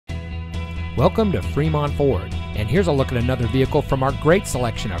Welcome to Fremont Ford, and here's a look at another vehicle from our great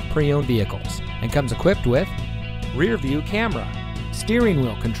selection of pre-owned vehicles, and comes equipped with rear view camera, steering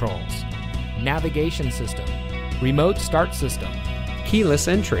wheel controls, navigation system, remote start system, keyless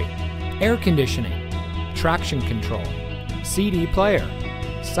entry, air conditioning, traction control, CD player,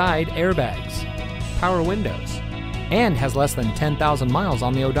 side airbags, power windows, and has less than 10,000 miles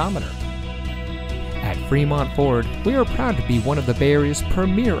on the odometer. At Fremont Ford, we are proud to be one of the Bay Area's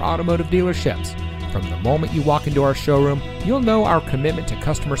premier automotive dealerships. From the moment you walk into our showroom, you'll know our commitment to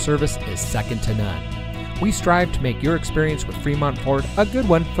customer service is second to none. We strive to make your experience with Fremont Ford a good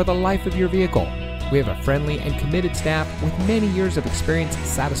one for the life of your vehicle. We have a friendly and committed staff with many years of experience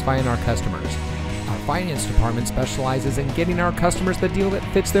satisfying our customers. Our finance department specializes in getting our customers the deal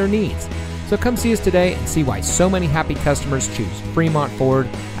that fits their needs. So come see us today and see why so many happy customers choose Fremont Ford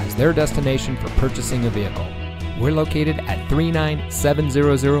as their destination for purchasing a vehicle. We're located at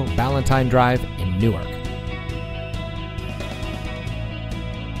 39700 Balentine Drive in Newark.